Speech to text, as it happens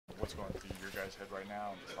what's going through your guys' head right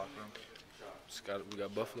now in this locker room? We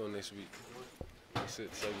got Buffalo next week. That's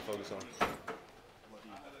it. So we focus on.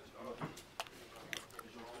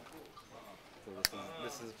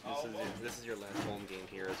 So this is your last home game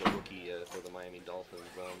here as a rookie for the Miami Dolphins.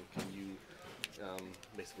 Can you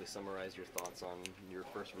basically summarize your thoughts on your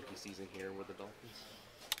first rookie season here with the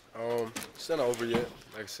Dolphins? It's not over yet.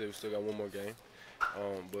 Like I said, we still got one more game.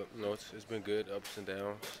 But you know, it's been good, ups and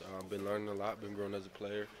downs. Been learning a lot, been growing as a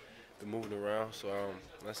player, been moving around. So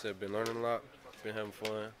like I said, been learning a lot, been having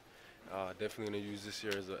fun. Definitely gonna use this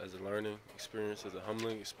year as a learning experience, as a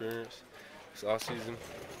humbling experience. This off season,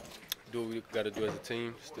 do what we got to do as a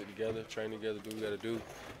team, stick together, train together, do what we got to do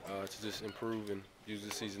to just improve and use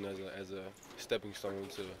this season as a stepping stone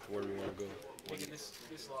to where we want to go.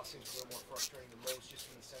 This loss seems a little more frustrating than most, just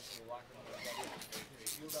in the sense of the locker room. Did it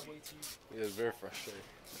feel that way to you? Yeah, it's very frustrating.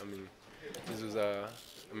 I mean, this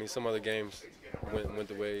was some other games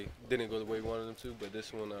didn't go the way we wanted them to, but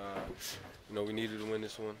this one, you know, we needed to win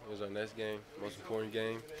this one. It was our next game, most important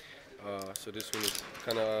game. So this one is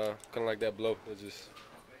kind of like that blow. It just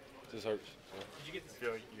hurts. So. Did you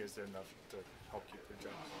feel like you guys did enough to help keep the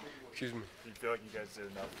Jags? Excuse me? Do you feel like you guys did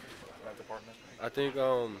enough in that department? I think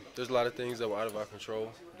there's a lot of things that were out of our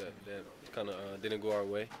control that kind of didn't go our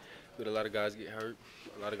way. We had a lot of guys get hurt,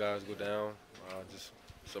 a lot of guys go down, just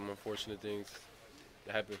some unfortunate things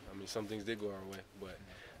that happened. I mean, some things did go our way, but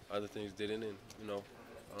other things didn't. And, you know,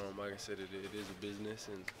 like I said, it is a business,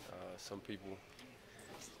 and some people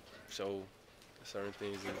show certain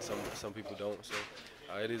things and some people don't. So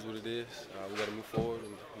it is what it is. We got to move forward,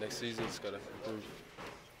 and next season it's got to improve.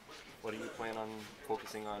 What do you plan on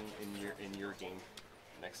focusing on in your game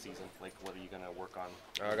next season? Like, what are you gonna work on?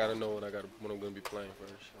 I got to know what I'm going to be playing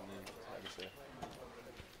first, and then like I said.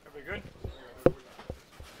 Everybody good?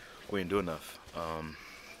 We didn't do enough.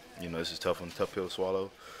 You know, this is tough pill to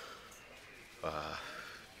swallow.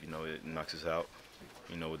 You know, it knocks us out.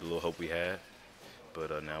 You know, with the little hope we had.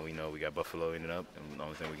 But now we know we got Buffalo ending up, and the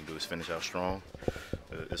only thing we can do is finish out strong.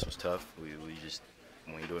 This was tough. We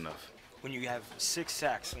ain't do enough. When you have 6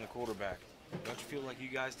 sacks from the quarterback, don't you feel like you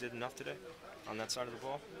guys did enough today on that side of the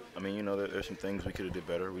ball? I mean, you know, there's some things we could have did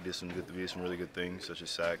better. We did some really good things, such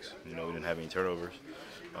as sacks. You know, we didn't have any turnovers.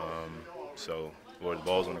 So the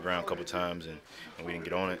ball's on the ground a couple times, and we didn't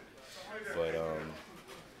get on it. But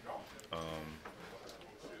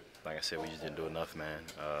like I said, we just didn't do enough, man.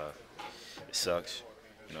 It sucks.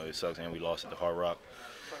 You know, it sucks, and we lost at the Hard Rock.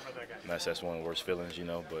 And that's one of the worst feelings, you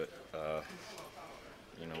know. But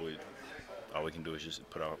you know, all we can do is just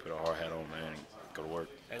put our hard hat on, man, and go to work.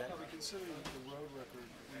 And considering the road record,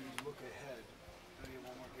 when you look ahead, maybe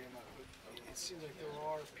one more game up, but it seems like there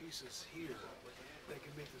are pieces here that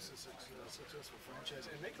can make this a successful franchise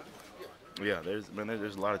and make it. Yeah,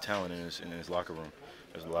 there's a lot of talent in this locker room.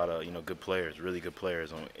 There's a lot of good players, really good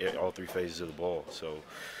players on all 3 phases of the ball. So,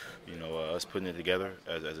 you know, us putting it together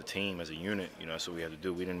as a team, as a unit, you know, that's what we had to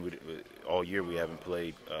do. All year we haven't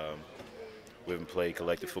played. We haven't played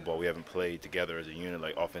collective football. We haven't played together as a unit,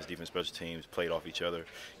 like offense, defense, special teams, played off each other.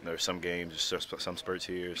 You know, there's some games, some spurts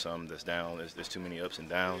here, some that's down. There's too many ups and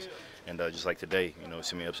downs. And just like today, you know,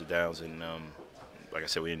 too many ups and downs. And like I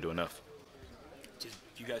said, we didn't do enough. Did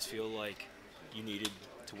you guys feel like you needed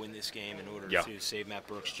to win this game in order Yeah. to save Matt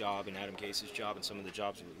Burke's job and Adam Gase's job and some of the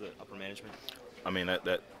jobs of the upper management? I mean,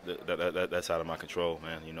 that's out of my control,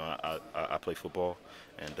 man. You know, I play football,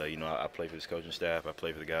 and you know, I play for this coaching staff. I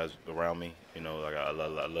play for the guys around me. You know, like I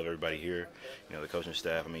love everybody here. You know, the coaching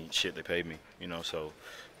staff. I mean, shit, they paid me. You know, so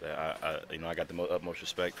you know, I got the utmost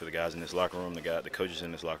respect for the guys in this locker room, the coaches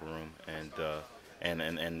in this locker room,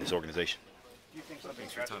 and this organization. Do you think something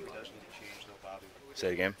drastically does need to change, though, Bobby? Say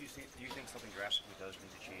it again. Do you think something drastically does need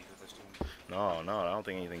to change with this team? No, I don't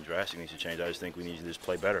think anything drastic needs to change. I just think we need to just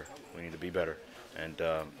play better. We need to be better. And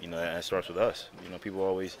you know, that starts with us. You know, people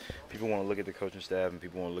want to look at the coaching staff and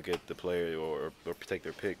people want to look at the player or take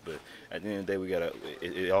their pick. But at the end of the day,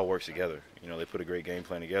 it all works together. You know, they put a great game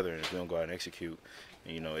plan together, and if we don't go out and execute,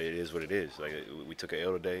 you know, it is what it is. Like we took an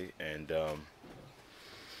L today, and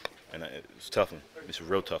it's a tough one. It's a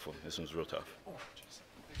real tough one. This one's real tough.